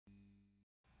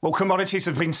Well, commodities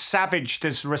have been savaged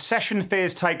as recession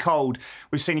fears take hold.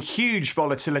 We've seen huge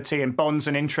volatility in bonds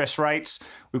and interest rates.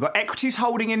 We've got equities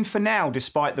holding in for now,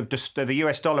 despite the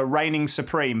US dollar reigning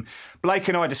supreme. Blake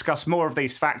and I discuss more of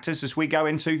these factors as we go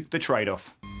into the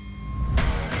trade-off.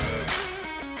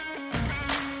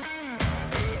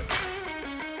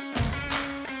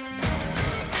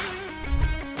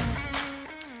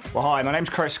 Well, hi, my name's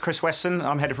Chris Weston.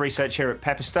 I'm Head of Research here at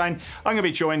Pepperstone. I'm going to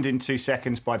be joined in 2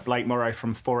 seconds by Blake Morrow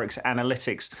from Forex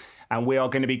Analytics. And we are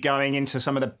going to be going into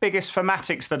some of the biggest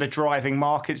thematics that are driving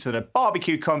markets, that are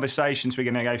barbecue conversations. We're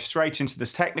going to go straight into the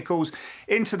technicals,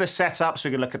 into the setups.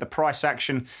 We're going to look at the price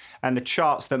action and the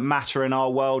charts that matter in our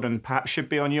world and perhaps should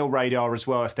be on your radar as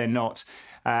well if they're not.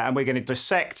 And we're going to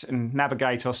dissect and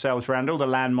navigate ourselves around all the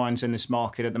landmines in this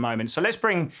market at the moment. So let's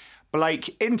bring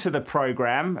Blake into the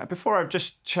programme. Before I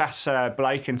just chat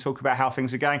Blake and talk about how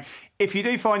things are going, if you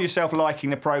do find yourself liking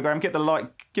the programme, give the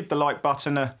like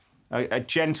button a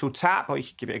gentle tap, or you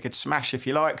can give it a good smash if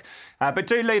you like. But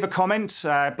do leave a comment.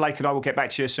 Blake and I will get back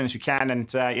to you as soon as we can, and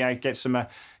get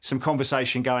some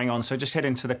conversation going on. So just head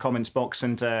into the comments box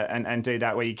and do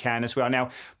that where you can as well.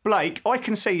 Now, Blake, I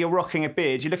can see you're rocking a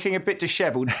beard. You're looking a bit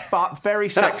dishevelled, but very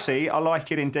sexy. I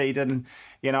like it indeed, and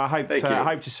I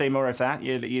hope to see more of that.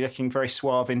 You're looking very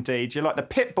suave indeed. You're like the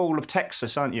pit bull of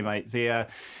Texas, aren't you, mate? Of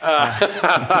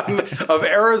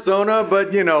Arizona,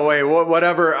 but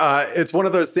whatever. It's one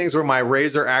of those things where my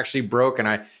razor actually broke, and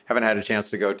I haven't had a chance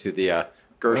to go to the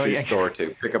grocery store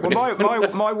to pick up.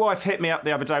 My wife hit me up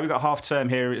the other day. We got half term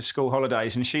here at school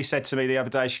holidays, and she said to me the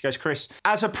other day, she goes, "Chris,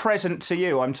 as a present to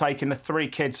you, I'm taking the 3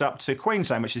 kids up to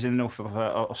Queensland, which is in the north of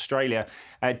Australia.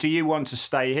 Do you want to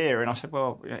stay here?" And I said,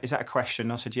 "Well, is that a question?"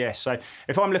 I said, "Yes." So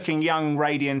if I'm looking young,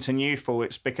 radiant, and youthful,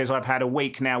 it's because I've had a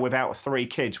week now without 3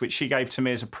 kids, which she gave to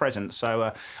me as a present.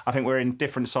 So I think we're in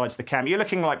different sides of the camp. You're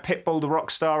looking like Pitbull, the rock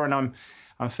star, and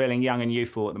I'm feeling young and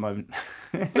youthful at the moment.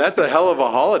 That's a hell of a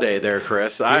holiday there,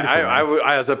 Chris. I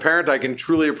as a parent, I can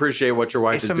truly appreciate what your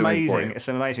wife is doing for you. It's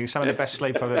amazing. Some of the best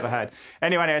sleep I've ever had.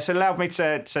 Anyway, it's allowed me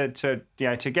to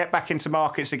get back into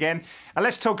markets again. And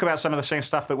let's talk about some of the same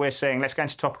stuff that we're seeing. Let's go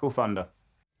into Topical Thunder.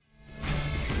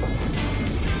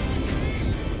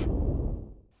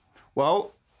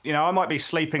 Well, I might be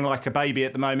sleeping like a baby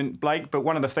at the moment, Blake, but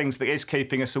one of the things that is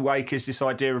keeping us awake is this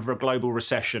idea of a global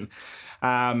recession.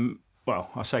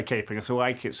 Well, I say keeping us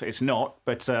awake, it's not,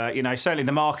 but certainly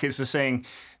the markets are seeing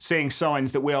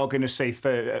signs that we are going to see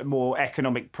for more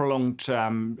economic prolonged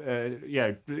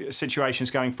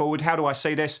situations going forward. How do I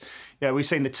see this? We've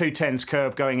seen the 210s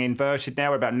curve going inverted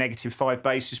now, about -5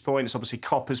 basis points. Obviously,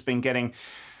 copper's been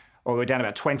we're down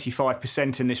about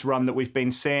 25% in this run that we've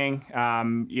been seeing.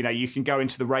 You can go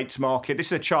into the rates market. This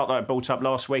is a chart that I brought up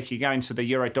last week. You go into the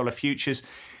euro-dollar futures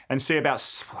and see about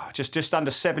just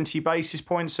under 70 basis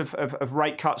points of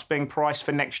rate cuts being priced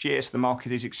for next year. So the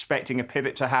market is expecting a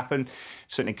pivot to happen.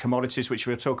 Certainly commodities, which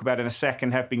we'll talk about in a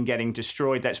second, have been getting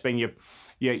destroyed. That's been your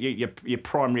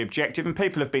primary objective. And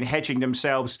people have been hedging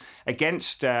themselves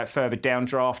against further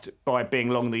downdraft by being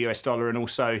long the US dollar and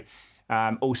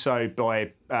also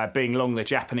by being long the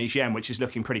Japanese yen, which is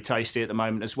looking pretty tasty at the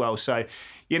moment as well. So,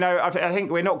 I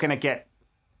think we're not going to get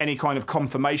any kind of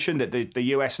confirmation that the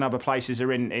US and other places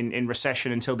are in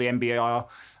recession until the NBR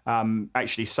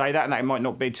actually say that, and that might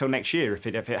not be till next year if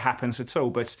it happens at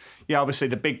all. But obviously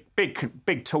the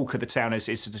big talk of the town is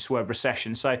this word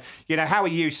recession. So how are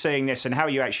you seeing this, and how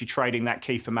are you actually trading that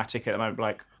key thematic at the moment,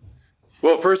 Blake?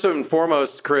 Well, first and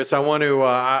foremost, Chris, I want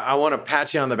to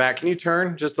pat you on the back. Can you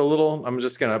turn just a little? I'm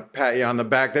just going to pat you on the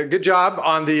back. Good job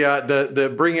on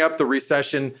the bringing up the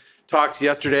recession talks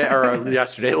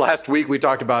last week. We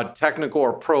talked about technical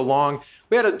or prolonged.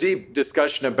 We had a deep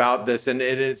discussion about this, and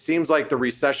it seems like the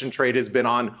recession trade has been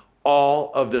on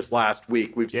all of this last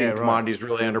week. We've seen commodities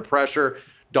really under pressure.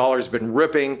 Dollar's been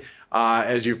ripping.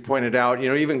 As you've pointed out,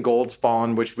 even gold's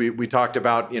fallen, which we talked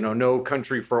about, no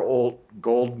country for old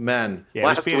gold men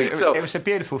last week. So it was a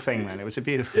beautiful thing, man. It was a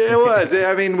beautiful thing. It was.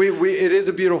 I mean, it is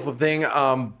a beautiful thing.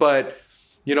 But,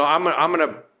 I'm going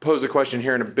to pose a question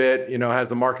here in a bit. Has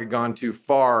the market gone too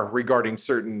far regarding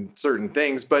certain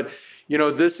things? But,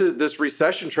 this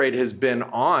recession trade has been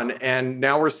on, and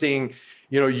now we're seeing,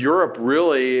 Europe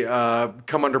really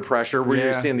come under pressure.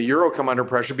 We're seeing the euro come under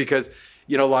pressure because,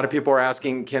 a lot of people are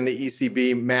asking, can the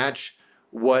ECB match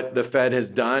what the Fed has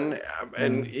done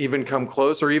and even come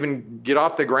close or even get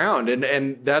off the ground?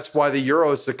 And that's why the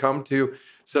euro has succumbed to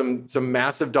some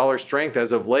massive dollar strength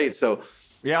as of late. So,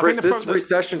 Chris, this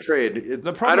recession trade,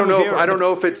 I don't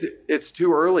know if it's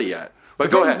too early yet.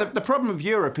 But go ahead. The problem with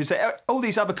Europe is that all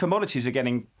these other commodities are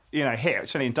getting hit.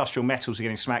 Certainly industrial metals are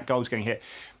getting smacked, gold's getting hit.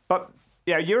 But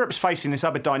Europe's facing this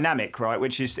other dynamic, right,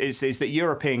 which is that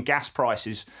European gas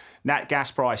prices, nat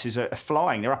gas prices are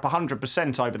flying. They're up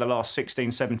 100% over the last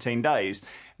 16, 17 days.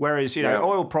 Whereas,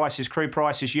 oil prices, crude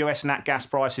prices, US nat gas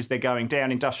prices, they're going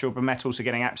down. Industrial metals are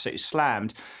getting absolutely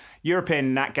slammed.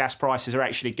 European nat gas prices are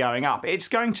actually going up. It's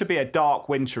going to be a dark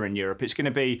winter in Europe. It's going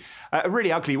to be a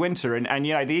really ugly winter. And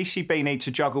the ECB need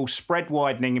to juggle spread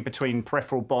widening in between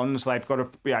peripheral bonds. They've got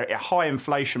a high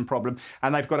inflation problem,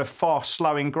 and they've got a fast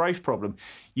slowing growth problem.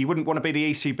 You wouldn't want to be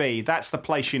the ECB. That's the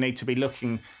place you need to be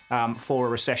looking for a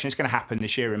recession. It's going to happen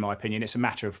this year, in my opinion. It's a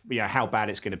matter of how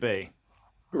bad it's going to be.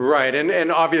 Right.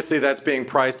 And obviously that's being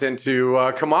priced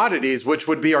into commodities, which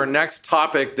would be our next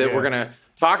topic that we're going to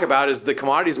talk about is the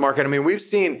commodities market. I mean, we've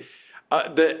seen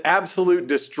the absolute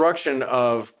destruction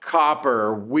of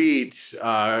copper, wheat,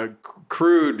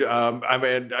 crude.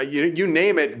 You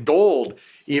name it, gold,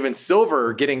 even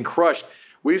silver getting crushed.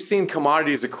 We've seen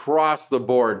commodities across the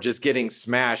board just getting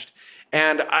smashed.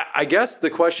 And I guess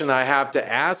the question I have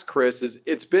to ask, Chris, is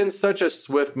it's been such a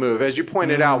swift move. As you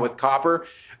pointed out with copper,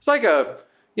 it's like a,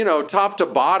 top to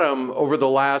bottom over the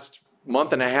last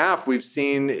month and a half, we've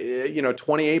seen,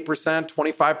 28%,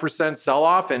 25% sell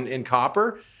off in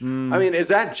copper. I mean, is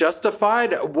that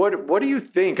justified? What do you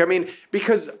think? I mean,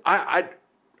 because I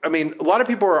mean, a lot of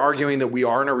people are arguing that we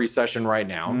are in a recession right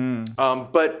now.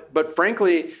 But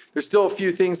frankly, there's still a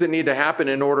few things that need to happen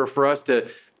in order for us to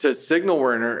signal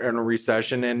we're in a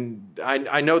recession. And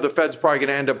I know the Fed's probably going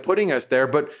to end up putting us there,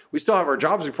 but we still have our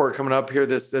jobs report coming up here at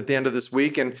the end of this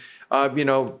week. And,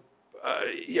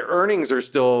 earnings are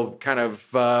still kind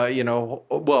of,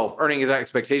 earnings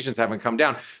expectations haven't come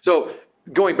down. So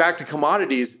going back to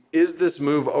commodities, is this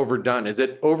move overdone? Is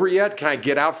it over yet? Can I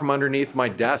get out from underneath my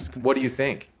desk? What do you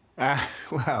think? I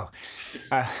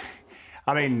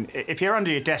mean, if you're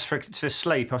under your desk to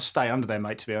sleep, I'll stay under there,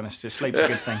 mate, to be honest. Sleep's a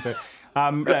good thing.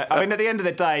 But I mean, at the end of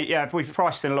the day, if we've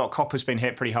priced in a lot, copper's been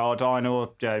hit pretty hard. Iron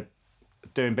ore,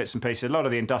 doing bits and pieces. A lot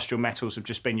of the industrial metals have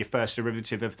just been your first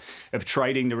derivative of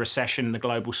trading the recession and the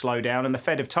global slowdown. And the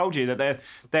Fed have told you that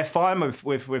they're fine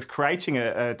with creating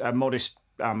a modest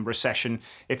recession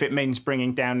if it means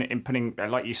bringing down and putting,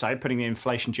 like you say, putting the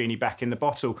inflation genie back in the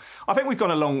bottle. I think we've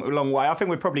gone a long way. I think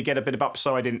we'll probably get a bit of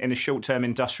upside in the short-term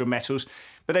industrial metals.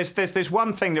 But there's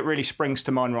one thing that really springs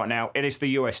to mind right now. It is the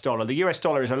US dollar. The US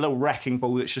dollar is a little wrecking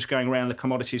ball that's just going around the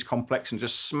commodities complex and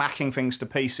just smacking things to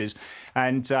pieces.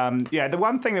 And the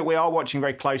one thing that we are watching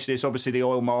very closely is obviously the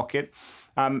oil market.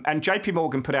 And JP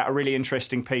Morgan put out a really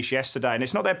interesting piece yesterday, and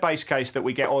it's not their base case that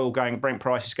we get Brent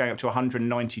prices going up to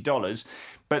 $190,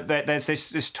 but there's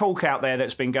this talk out there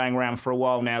that's been going around for a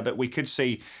while now that we could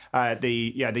see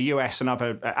the US and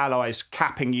other allies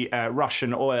capping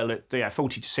Russian oil at $40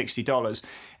 to $60.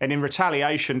 And in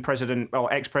retaliation, ex-President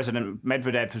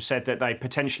Medvedev has said that they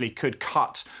potentially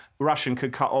Russian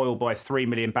could cut oil by 3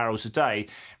 million barrels a day,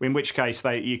 in which case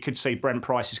you could see Brent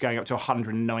prices going up to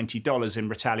 $190 in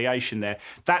retaliation there.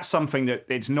 That's something that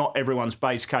it's not everyone's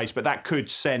base case, but that could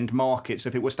send markets,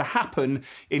 if it was to happen,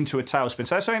 into a tailspin.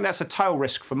 So I think that's a tail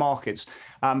risk for markets.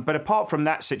 But apart from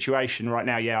that situation right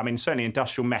now, I mean, certainly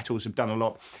industrial metals have done a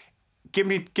lot. Give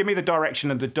me the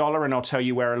direction of the dollar, and I'll tell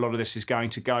you where a lot of this is going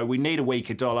to go. We need a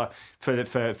weaker dollar for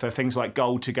things like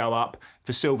gold to go up,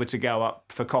 for silver to go up,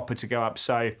 for copper to go up.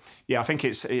 So I think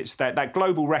it's that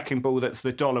global wrecking ball that's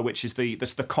the dollar, which is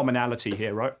that's the commonality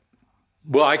here, right?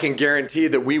 Well, I can guarantee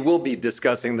that we will be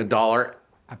discussing the dollar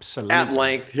absolutely at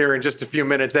length here in just a few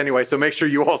minutes anyway. So make sure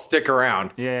you all stick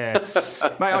around. Yeah,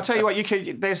 mate. I'll tell you what.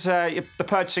 There's the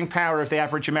purchasing power of the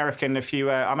average American. If you,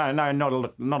 I know not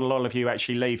a lot of you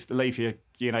actually leave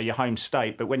your home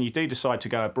state, but when you do decide to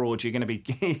go abroad, you're going to be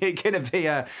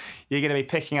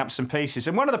picking up some pieces.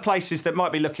 And one of the places that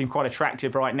might be looking quite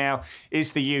attractive right now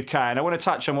is the UK. And I want to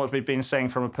touch on what we've been saying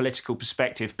from a political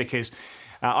perspective, because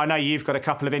I know you've got a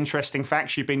couple of interesting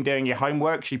facts. You've been doing your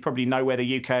homework. So you probably know where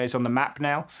the UK is on the map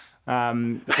now.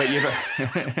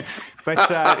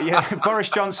 Boris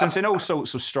Johnson's in all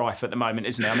sorts of strife at the moment,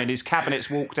 isn't it? I mean, his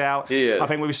cabinet's walked out. I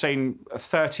think we've seen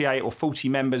 38 or 40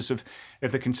 members of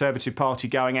the Conservative Party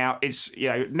going out. It's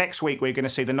next week we're going to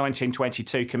see the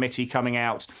 1922 committee coming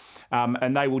out.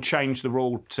 And they will change the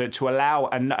rule to allow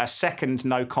a second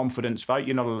no confidence vote.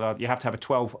 You're not allowed. You have to have a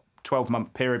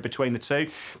 12-month period between the two.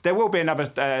 There will be another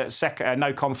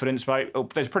no confidence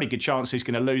vote. There's a pretty good chance he's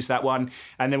going to lose that one.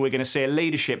 And then we're going to see a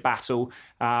leadership battle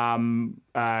where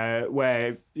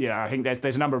I think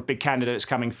there's a number of big candidates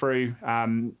coming through.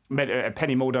 Penny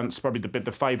Mordaunt's probably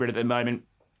the favourite at the moment.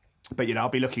 But, I'll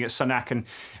be looking at Sunak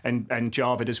and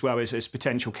Javid as well as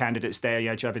potential candidates there.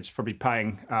 Javid's probably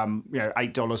paying,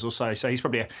 $8 or so. So he's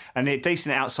probably a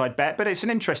decent outside bet, but it's an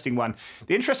interesting one.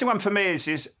 The interesting one for me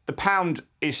is the pound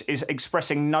is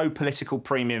expressing no political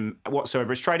premium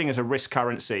whatsoever. It's trading as a risk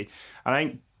currency. And I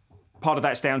think part of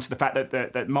that's down to the fact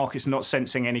that markets are not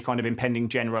sensing any kind of impending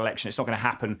general election. It's not going to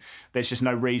happen. There's just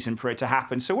no reason for it to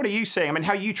happen. So what are you seeing? I mean,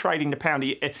 how are you trading the pound?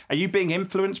 Are you being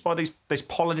influenced by these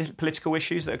political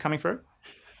issues that are coming through?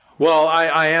 Well,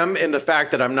 I am in the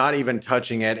fact that I'm not even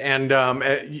touching it. And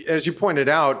as you pointed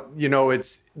out,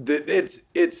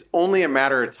 it's only a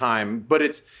matter of time. But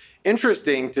it's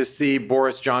interesting to see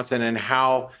Boris Johnson and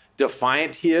how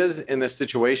defiant he is in this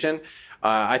situation.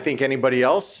 I think anybody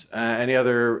else, any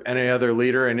other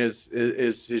leader in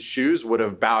his shoes would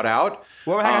have bowed out.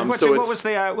 Well, hang on. What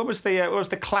was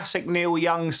the classic Neil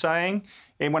Young saying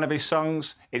in one of his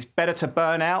songs? It's better to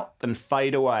burn out than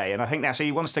fade away. And I think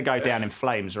he wants to go down in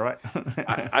flames, right?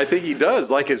 I think he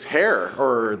does, like his hair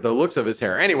or the looks of his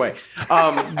hair. Anyway,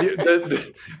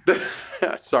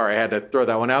 sorry, I had to throw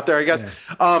that one out there, I guess.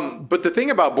 Yeah. But the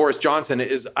thing about Boris Johnson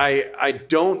is I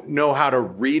don't know how to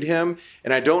read him,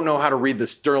 and I don't know how to read the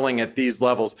sterling at these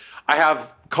levels. I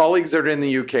have colleagues that are in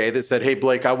the UK that said, hey,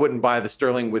 Blake, I wouldn't buy the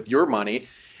sterling with your money.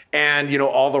 And,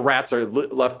 all the rats are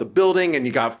left the building, and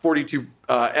you got 42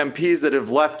 MPs that have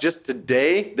left just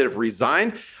today that have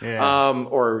resigned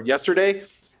or yesterday.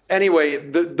 Anyway,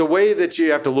 the way that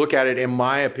you have to look at it, in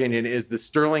my opinion, is the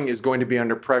sterling is going to be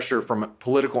under pressure from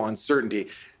political uncertainty.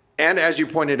 And as you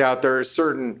pointed out, there are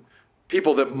certain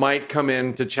people that might come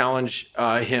in to challenge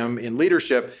him in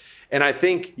leadership. And I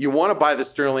think you want to buy the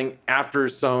sterling after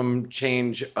some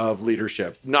change of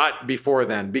leadership, not before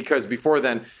then, because before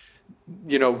then,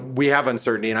 we have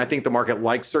uncertainty, and I think the market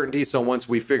likes certainty. So once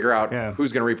we figure out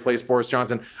who's going to replace Boris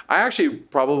Johnson, I actually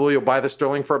probably will buy the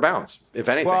sterling for a bounce, if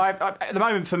anything. Well, at the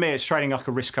moment for me, it's trading like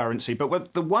a risk currency.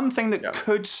 But the one thing that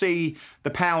could see the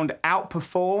pound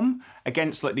outperform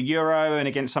against like the euro and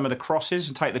against some of the crosses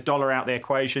and take the dollar out of the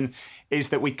equation is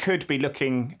that we could be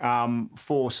looking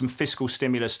for some fiscal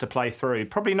stimulus to play through.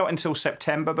 Probably not until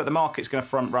September, but the market's going to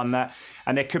front run that.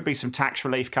 And there could be some tax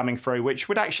relief coming through, which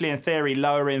would actually, in theory,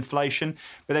 lower inflation.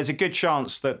 But there's a good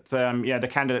chance that the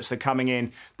candidates that are coming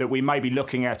in, that we may be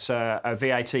looking at a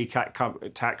VAT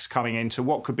tax coming into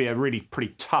what could be a really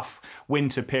pretty tough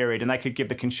winter period, and they could give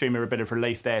the consumer a bit of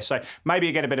relief there. So maybe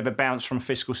you get a bit of a bounce from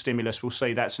fiscal stimulus. We'll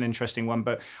see. That's an interesting one.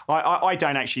 But I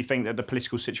don't actually think that the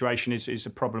political situation is a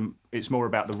problem. It's more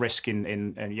about the risk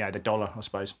in the dollar, I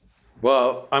suppose.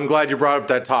 Well, I'm glad you brought up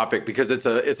that topic because it's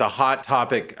a hot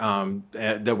topic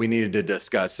that we needed to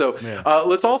discuss. So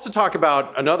let's also talk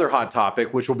about another hot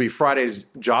topic, which will be Friday's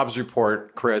jobs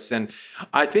report, Chris. And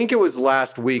I think it was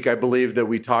last week, I believe, that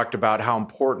we talked about how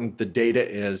important the data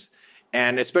is.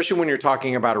 And especially when you're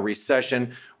talking about a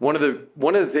recession, one of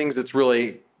the things that's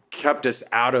really kept us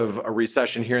out of a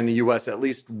recession here in the U.S., at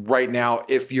least right now,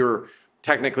 if you're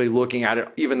technically looking at it,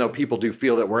 even though people do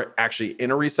feel that we're actually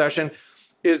in a recession,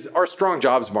 is our strong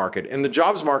jobs market. And the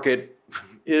jobs market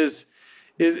is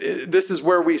this is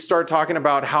where we start talking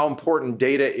about how important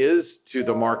data is to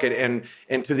the market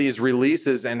and to these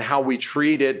releases and how we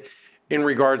treat it in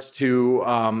regards to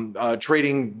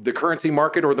trading the currency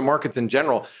market or the markets in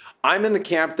general. I'm in the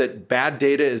camp that bad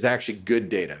data is actually good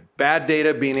data. Bad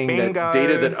data meaning Bingo. That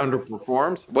data that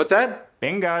underperforms. What's that?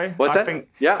 Bingo. What's that?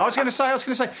 I was going to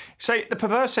say. So the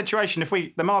perverse situation, if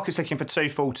the market's looking for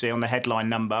 240 on the headline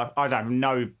number, I don't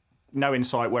have no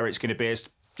insight where it's going to be. It's,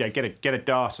 get a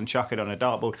dart and chuck it on a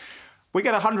dartboard. We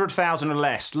get 100,000 or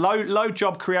less. Low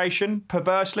job creation.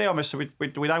 Perversely, obviously, we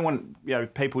don't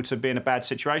want people to be in a bad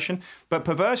situation. But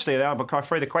perversely, I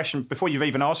throw the question before you've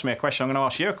even asked me a question. I'm going to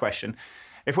ask you a question.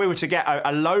 If we were to get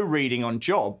a low reading on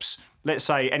jobs, let's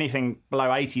say anything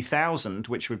below 80,000,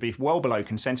 which would be well below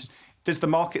consensus, does the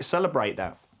market celebrate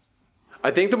that? I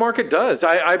think the market does.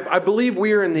 I believe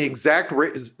we are in the exact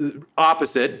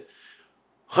opposite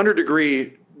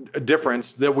 100-degree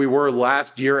difference that we were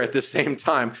last year at the same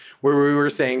time, where we were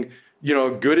saying,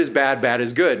 good is bad, bad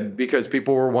is good, because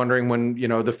people were wondering when,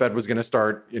 the Fed was going to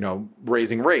start,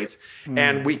 raising rates.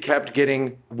 And we kept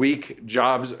getting weak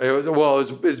jobs. It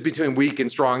was between weak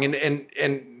and strong. And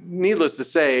needless to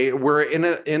say, we're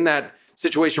in that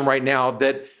situation right now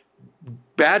that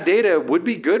bad data would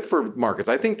be good for markets.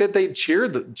 I think that they cheer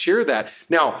that.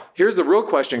 Now, here's the real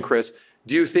question, Chris.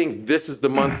 Do you think this is the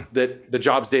month that the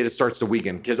jobs data starts to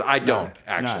weaken? Because I don't,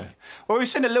 actually. No. Well, we've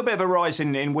seen a little bit of a rise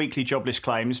in weekly jobless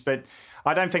claims, but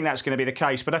I don't think that's going to be the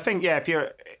case. But I think, if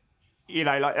you're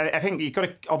like I think you've got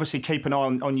to obviously keep an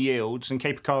eye on yields and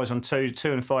keep eyes on 2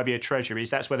 and 5 year treasuries.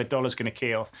 That's where the dollar's going to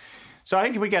key off. So I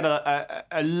think if we get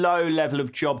a low level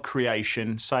of job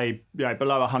creation, say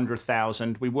below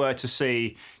 100,000, we were to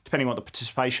see, depending on what the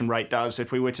participation rate does,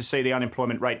 if we were to see the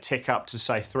unemployment rate tick up to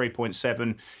say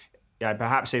 3.7,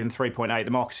 perhaps even 3.8, the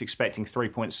market's expecting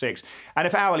 3.6. And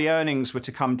if hourly earnings were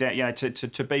to come down,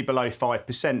 to be below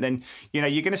 5%, then you're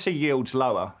going to see yields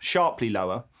lower, sharply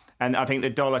lower. And I think the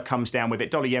dollar comes down with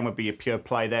it. Dollar yen would be a pure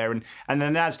play there, and the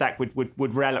Nasdaq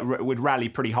would rally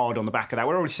pretty hard on the back of that.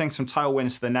 We're already seeing some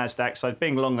tailwinds to the Nasdaq, so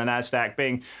being long the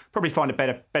Nasdaq, probably find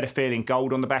a better feeling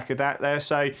gold on the back of that there.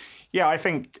 So yeah, I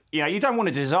think you don't want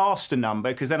a disaster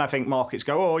number because then I think markets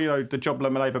go the job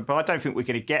labour, but I don't think we're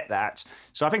going to get that.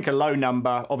 So I think a low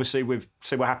number. Obviously, we've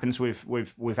see what happens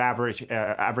with average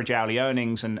hourly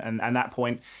earnings, and that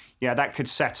point. That could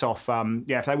set off.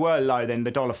 If they were low, then the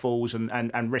dollar falls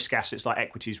and risk assets like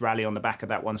equities rally on the back of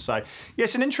that one. So,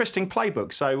 it's an interesting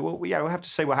playbook. So, we'll have to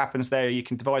see what happens there. You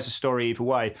can devise a story either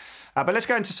way. But let's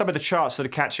go into some of the charts that are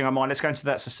catching our mind. Let's go into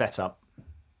that's a setup.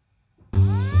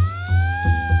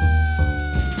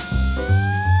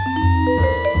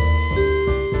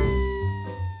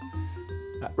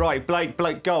 Right,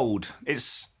 Blake, gold.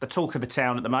 It's the talk of the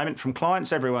town at the moment from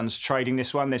clients. Everyone's trading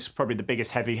this one. This is probably the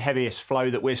biggest, heaviest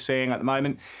flow that we're seeing at the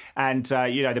moment. And,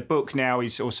 the book now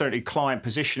is, or certainly client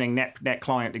positioning, net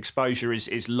client exposure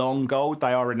is long gold.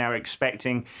 They are now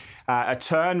expecting a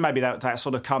turn. Maybe that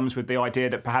sort of comes with the idea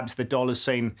that perhaps the dollar's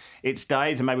seen its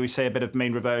days, and maybe we see a bit of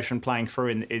mean reversion playing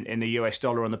through in the US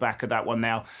dollar on the back of that one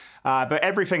now. But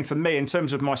everything for me in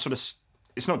terms of my sort of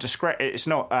it's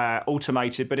not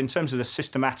automated, but in terms of the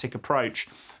systematic approach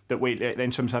that in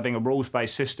terms of having a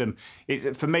rules-based system,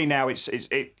 for me now,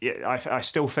 I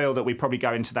still feel that we probably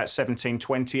go into that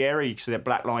 1720 area. You can see that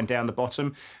black line down the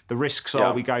bottom. The risks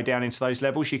are we go down into those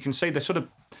levels. You can see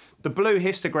the blue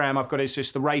histogram I've got is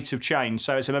just the rate of change.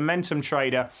 So as a momentum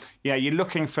trader, you're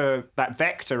looking for that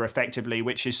vector effectively,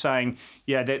 which is saying,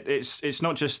 that it's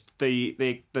not just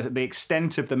the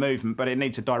extent of the movement, but it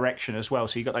needs a direction as well.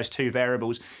 So you've got those two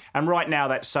variables. And right now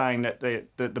that's saying that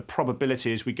the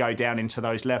probability is we go down into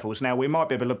those levels. Now we might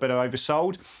be a little bit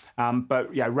oversold, but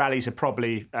rallies are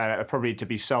probably to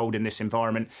be sold in this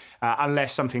environment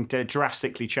unless something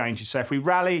drastically changes. So if we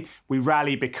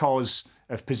rally because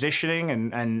of positioning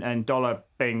and dollar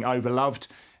being overloved.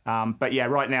 But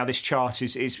right now this chart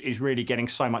is really getting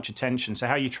so much attention. So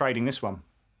how are you trading this one?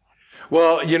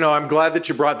 Well, I'm glad that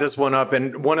you brought this one up.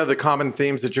 And one of the common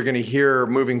themes that you're going to hear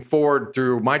moving forward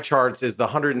through my charts is the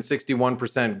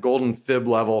 161% golden fib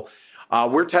level.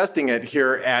 We're testing it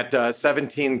here at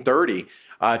 1730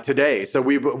 today. So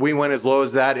we went as low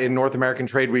as that in North American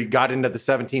trade. We got into the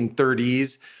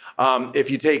 1730s. If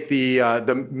you take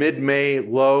the mid-May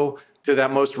low to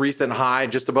that most recent high,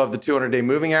 just above the 200-day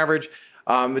moving average,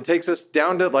 it takes us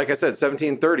down to, like I said,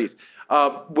 1730s.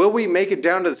 Will we make it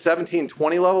down to the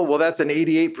 1720 level? Well, that's an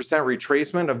 88%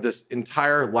 retracement of this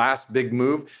entire last big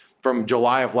move from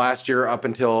July of last year up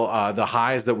until the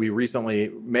highs that we recently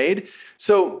made.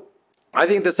 So I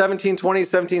think the 1720,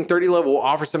 1730 level will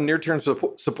offer some near-term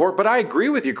support, but I agree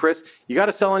with you, Chris. You got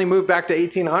to sell any move back to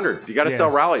 1800. You got to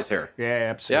sell rallies here. Yeah,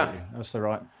 absolutely. Yeah.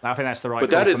 I think that's the right. But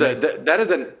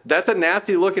that's a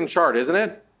nasty looking chart, isn't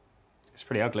it? It's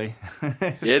pretty ugly.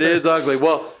 It is ugly.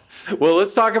 Well,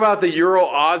 let's talk about the Euro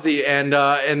Aussie, and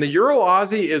the Euro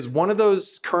Aussie is one of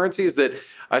those currencies that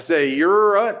I say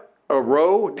you're a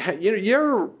row. You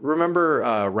ever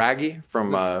remember Raggy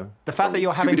from the fact that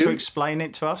you're having to explain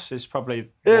it to us is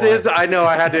probably it is. I know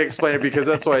I had to explain it because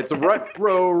that's why it's a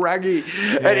row Raggy.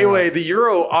 Yeah. Anyway, the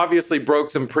euro obviously broke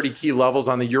some pretty key levels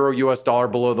on the euro US dollar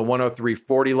below the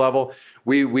 103.40 level.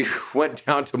 We went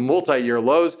down to multi-year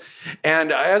lows,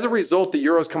 and as a result, the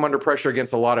euro's come under pressure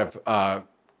against a lot of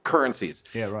currencies.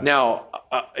 Yeah, right. Now,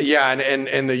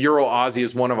 and the Euro Aussie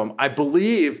is one of them. I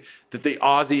believe that the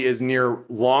Aussie is near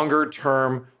longer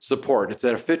term support. It's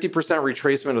at a 50%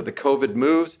 retracement of the COVID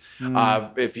moves.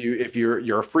 If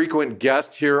you're a frequent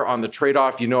guest here on the Trade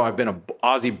Off, I've been an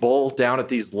Aussie bull down at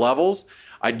these levels.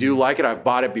 I do like it. I've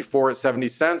bought it before at 70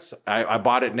 cents. I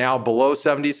bought it now below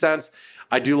 70 cents.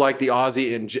 I do like the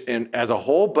Aussie in as a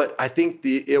whole, but I think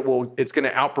it's going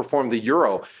to outperform the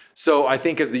euro. So I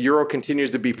think as the euro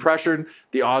continues to be pressured,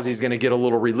 the Aussie is going to get a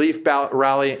little relief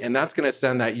rally, and that's going to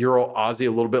send that euro Aussie a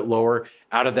little bit lower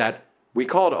out of that. We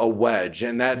call it a wedge,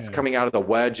 and that's coming out of the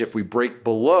wedge. If we break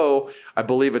below, I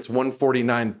believe it's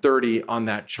 149.30 on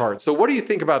that chart. So what do you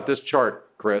think about this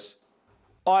chart, Chris?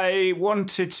 I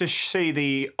wanted to see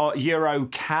the Euro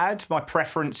CAD. My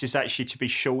preference is actually to be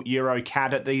short Euro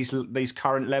CAD at these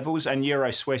current levels, and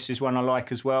Euro Swiss is one I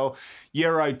like as well.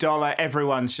 Euro dollar,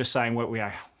 everyone's just saying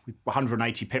we're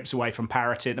 180 pips away from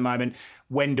parity at the moment.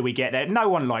 When do we get there? No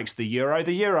one likes the euro.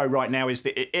 The euro right now is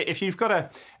if you've got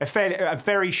a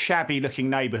very shabby looking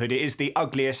neighbourhood, it is the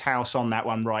ugliest house on that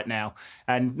one right now,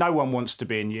 and no one wants to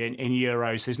be in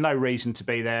euros. There's no reason to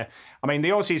be there. I mean, the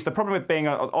Aussies. The problem with being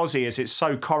an Aussie is it's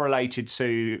so correlated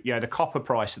to the copper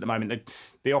price at the moment.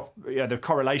 The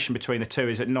correlation between the two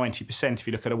is at 90% if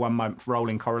you look at a 1 month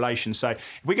rolling correlation. So if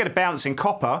we get a bounce in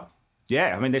copper.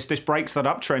 Yeah, I mean, this breaks that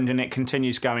uptrend and it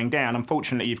continues going down.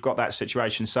 Unfortunately, you've got that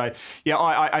situation. So, yeah,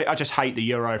 I just hate the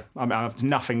euro. I mean, I've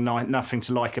nothing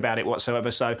to like about it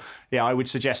whatsoever. So, yeah, I would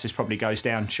suggest this probably goes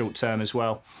down short term as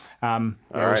well.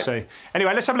 We'll see.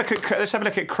 Anyway, let's have a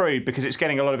look at crude because it's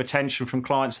getting a lot of attention from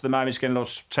clients at the moment. It's getting a lot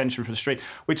of attention from the street.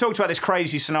 We talked about this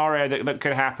crazy scenario that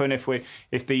could happen if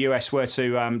the US were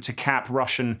to cap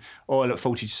Russian oil at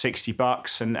 $40 to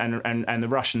 $60 and the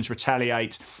Russians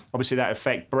retaliate. Obviously, that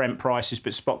affect Brent prices,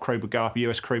 but spot crude would go up,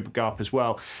 US crude would go up as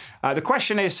well. The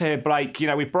question is here, Blake,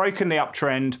 we've broken the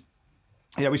uptrend.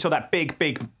 We saw that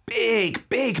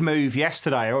big move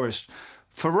yesterday, or it was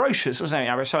ferocious, wasn't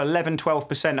it? So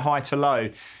 11-12% high to low.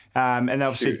 And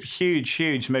obviously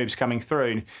huge moves coming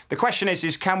through. The question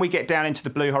is can we get down into the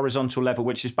blue horizontal level,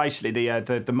 which is basically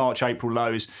the March-April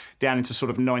lows, down into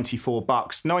sort of $94.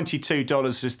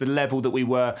 $92 is the level that we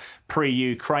were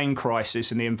pre-Ukraine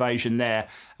crisis and the invasion there.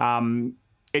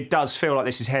 It does feel like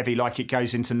this is heavy, like it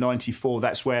goes into 94.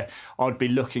 That's where I'd be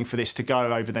looking for this to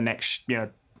go over the next,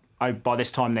 by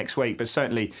this time next week. But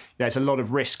certainly there's a lot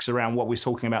of risks around what we're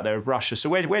talking about there of Russia. So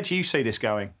where do you see this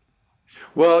going?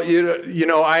 Well,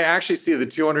 I actually see the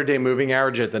 200-day moving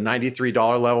average at the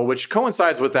 $93 level, which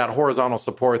coincides with that horizontal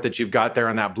support that you've got there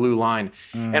on that blue line.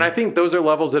 And I think those are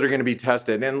levels that are going to be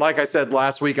tested. And like I said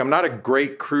last week, I'm not a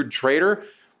great crude trader,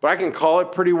 but I can call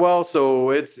it pretty well. So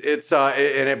and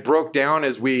it broke down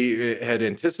as we had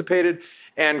anticipated.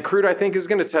 And crude, I think, is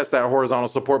going to test that horizontal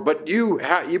support. But you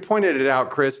pointed it out,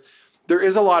 Chris. There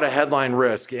is a lot of headline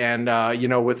risk. And,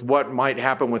 with what might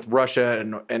happen with Russia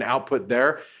and output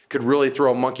there could really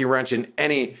throw a monkey wrench in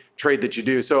any trade that you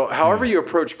do. So however you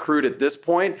approach crude at this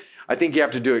point, I think you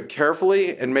have to do it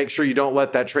carefully and make sure you don't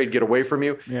let that trade get away from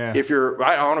you. Yeah.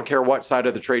 I don't care what side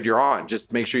of the trade you're on,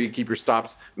 just make sure you keep your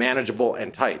stops manageable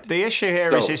and tight. The issue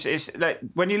here is that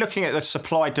when you're looking at the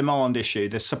supply-demand issue,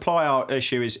 the supply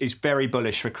issue is very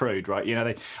bullish for crude, right?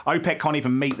 OPEC can't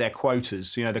even meet their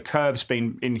quotas. The curve's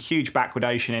been in huge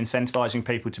backwardation, incentivizing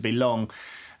people to be long.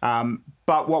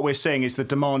 But what we're seeing is the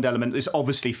demand element is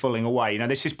obviously falling away.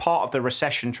 This is part of the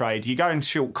recession trade. You go and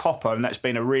short copper, and that's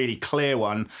been a really clear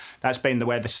one. That's been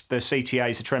where the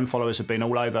CTAs, the trend followers, have been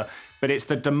all over. But it's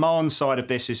the demand side of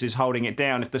this is holding it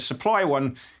down. If the supply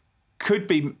one could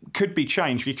be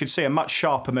changed, you could see a much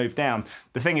sharper move down.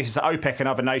 The thing is that OPEC and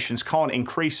other nations can't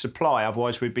increase supply,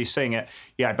 otherwise we'd be seeing it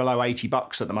below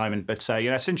 $80 at the moment. But it's an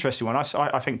interesting one.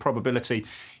 I think probability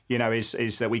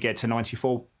is that we get to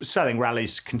 94. Selling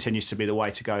rallies continues to be the way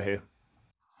to go here.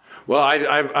 Well,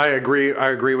 I agree.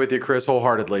 I agree with you, Chris,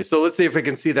 wholeheartedly. So let's see if we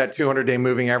can see that 200-day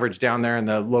moving average down there in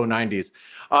the low 90s.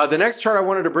 The next chart I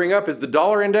wanted to bring up is the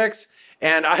dollar index.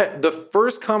 And the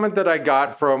first comment that I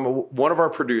got from one of our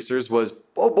producers was,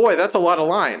 oh boy, that's a lot of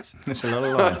lines. That's a lot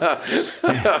of lines.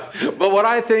 But what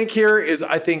I think here is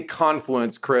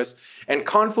confluence, Chris. And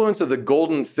confluence of the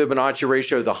golden Fibonacci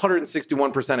ratio, the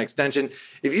 161% extension.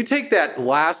 If you take that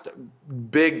last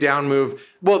big down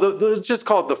move, let's just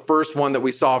call it the first one that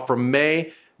we saw from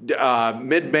mid-May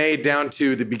down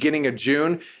to the beginning of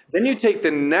June. Then you take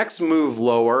the next move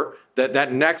lower,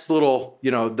 that next little,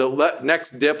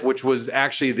 next dip, which was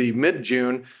actually the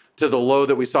mid-June to the low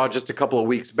that we saw just a couple of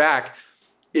weeks back.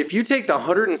 If you take the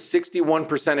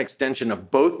 161% extension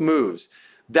of both moves,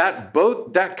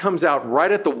 that comes out right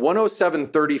at the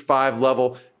 107.35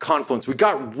 level confluence. We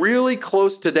got really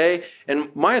close today.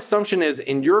 And my assumption is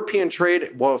in European trade,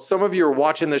 while some of you are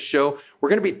watching this show, we're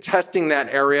going to be testing that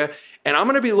area. And I'm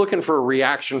going to be looking for a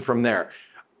reaction from there.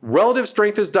 Relative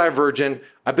strength is divergent.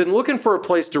 I've been looking for a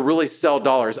place to really sell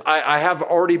dollars. I have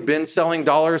already been selling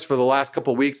dollars for the last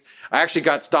couple of weeks. I actually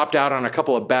got stopped out on a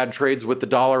couple of bad trades with the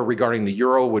dollar regarding the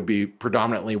euro would be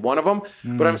predominantly one of them.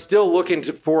 But I'm still looking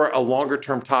for a longer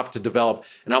term top to develop.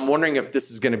 And I'm wondering if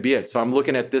this is going to be it. So I'm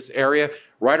looking at this area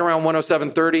right around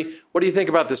 107.30. What do you think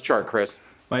about this chart, Chris?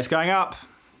 Well, it's going up.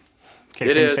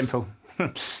 It is simple.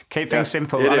 Keep things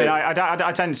simple.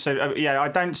 I don't see. I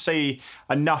don't see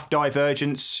enough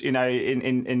divergence. In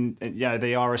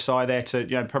the RSI there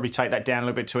to probably take that down a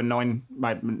little bit to a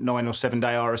 9 or 7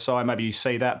 day RSI. Maybe you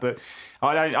see that, but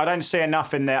I don't see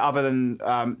enough in there other than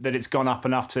that it's gone up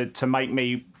enough to make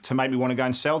me want to go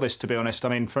and sell this. To be honest, I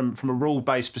mean from a rule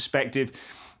based perspective,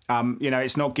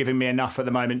 it's not giving me enough at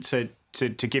the moment to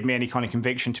give me any kind of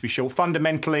conviction to be short.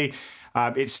 Fundamentally,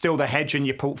 it's still the hedge in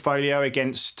your portfolio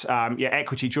against your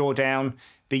equity drawdown.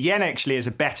 The yen actually is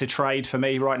a better trade for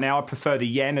me right now. I prefer the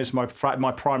yen as my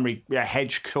primary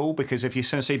hedge tool because if you're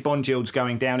going to see bond yields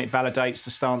going down, it validates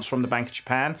the stance from the Bank of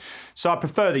Japan. So I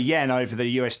prefer the yen over the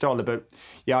US dollar. But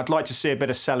yeah, I'd like to see a bit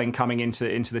of selling coming into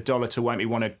the dollar to make me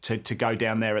want to go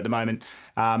down there at the moment.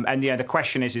 The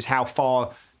question is how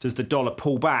far does the dollar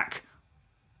pull back?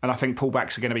 And I think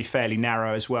pullbacks are going to be fairly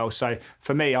narrow as well. So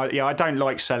for me, I don't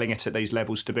like selling it at these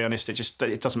levels, to be honest.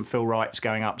 It doesn't feel right. It's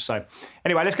going up. So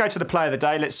anyway, let's go to the play of the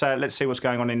day. Let's see what's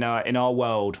going on in our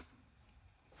world.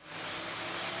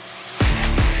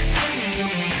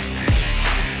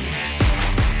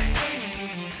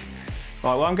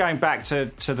 Right, well, I'm going back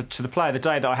to the play of the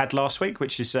day that I had last week,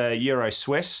 which is Euro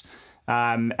Swiss.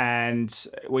 And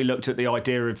we looked at the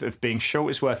idea of being short.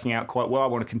 It's working out quite well. I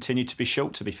want to continue to be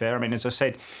short, to be fair. I mean, as I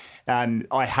said,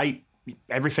 I hate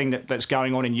everything that's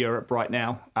going on in Europe right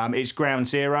now. It's ground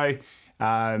zero.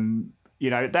 There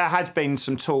had been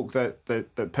some talk that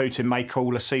Putin may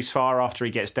call a ceasefire after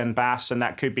he gets Donbass, and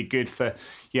that could be good for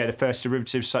the first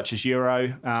derivatives such as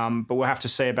euro. But we'll have to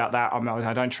see about that.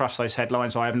 I don't trust those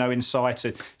headlines. I have no insight.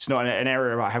 It's not an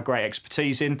area I have great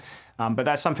expertise in. But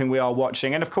that's something we are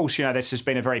watching. And of course, this has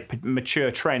been a very mature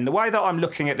trend. The way that I'm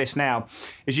looking at this now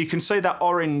is you can see that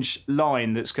orange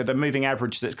line that's the moving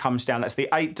average that comes down. That's the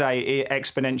 8-day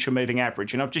exponential moving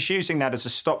average. And I'm just using that as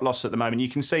a stop loss at the moment. You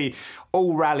can see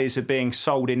all rallies are being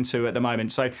sold into at the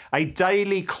moment. So a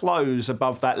daily close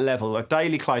above that level, a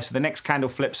daily close. So the next candle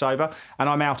flips over and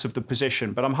I'm out of the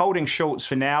position. But I'm holding shorts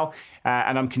for now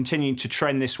and I'm continuing to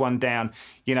trend this one down.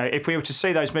 If we were to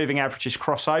see those moving averages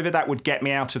cross over, that would get me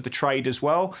out of the trade as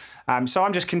well. So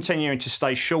I'm just continuing to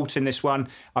stay short in this one.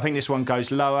 I think this one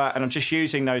goes lower, and I'm just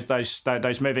using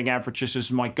those moving averages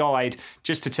as my guide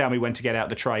just to tell me when to get out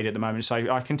the trade at the moment. So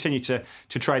I continue to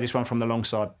trade this one from the long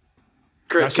side.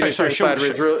 Chris, short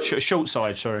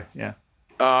side. Sorry, yeah.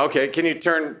 Okay, can you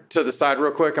turn to the side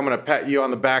real quick? I'm going to pat you on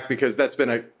the back because that's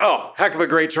been a heck of a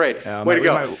great trade. Way to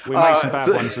go. We make some bad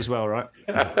ones as well, right?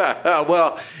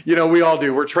 Well, we all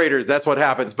do. We're traders. That's what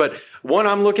happens. But one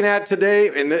I'm looking at today,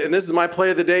 and this is my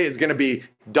play of the day, is going to be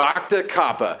Dr.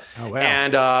 Copper. Oh, wow.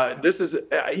 And this is,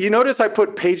 you notice I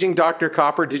put paging Dr.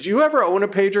 Copper. Did you ever own a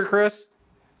pager, Chris?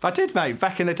 I did, mate.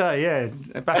 Back in the day, yeah.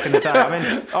 Back in the day.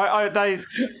 I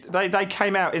mean, they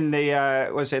came out in the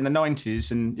in the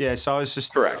 90s, and yeah. So I was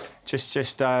just correct.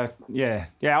 Yeah.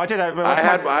 I did. I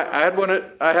had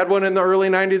one in the early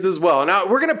 90s as well. Now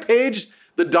we're gonna page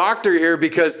the doctor here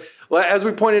because, as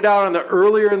we pointed out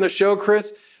earlier in the show,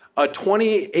 Chris, a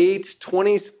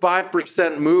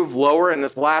 25% move lower in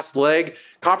this last leg.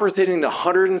 Copper's hitting the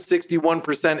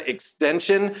 161%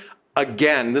 extension.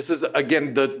 Again,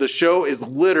 the show is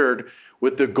littered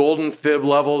with the golden fib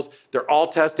levels. They're all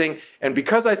testing. And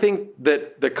because I think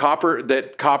that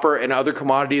copper and other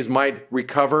commodities might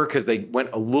recover because they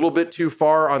went a little bit too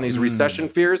far on these recession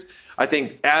fears, I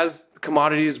think as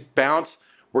commodities bounce,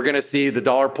 we're going to see the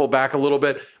dollar pull back a little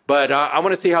bit. But I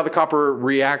want to see how the copper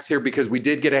reacts here because we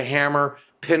did get a hammer,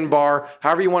 pin bar,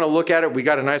 however you want to look at it. We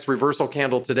got a nice reversal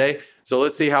candle today. So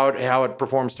let's see how it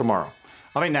performs tomorrow.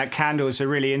 I think that candle is a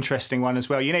really interesting one as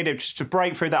well. You need it to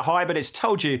break through that high, but it's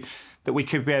told you that we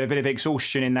could be at a bit of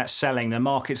exhaustion in that selling. The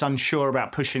market's unsure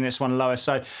about pushing this one lower.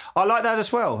 So I like that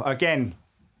as well. Again,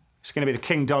 it's going to be the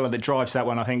king dollar that drives that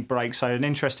one, I think, break. So an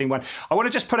interesting one. I want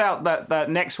to just put out that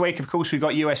next week, of course, we've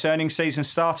got US earnings season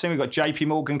starting. We've got JP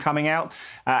Morgan coming out,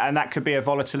 and that could be a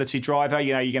volatility driver.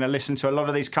 You're going to listen to a lot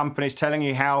of these companies telling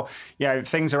you how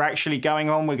things are actually going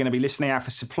on. We're going to be listening out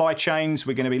for supply chains.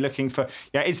 We're going to be looking for,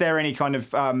 is there any kind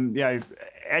of,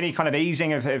 any kind of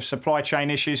easing of supply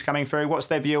chain issues coming through? What's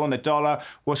their view on the dollar?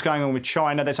 What's going on with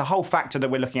China? There's a whole factor that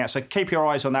we're looking at. So keep your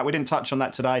eyes on that. We didn't touch on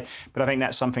that today, but I think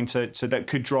that's something that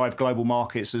could drive global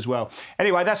markets as well.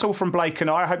 Anyway, that's all from Blake and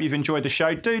I hope you've enjoyed the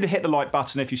show. Do hit the like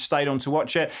button if you stayed on to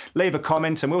watch it. Leave a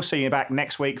comment and we'll see you back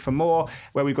next week for more,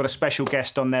 where we've got a special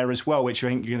guest on there as well, which I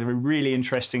think is going to be really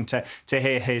interesting to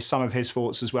hear some of his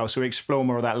thoughts as well. So we'll explore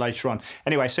more of that later on.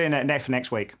 Anyway, see you for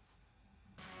next week.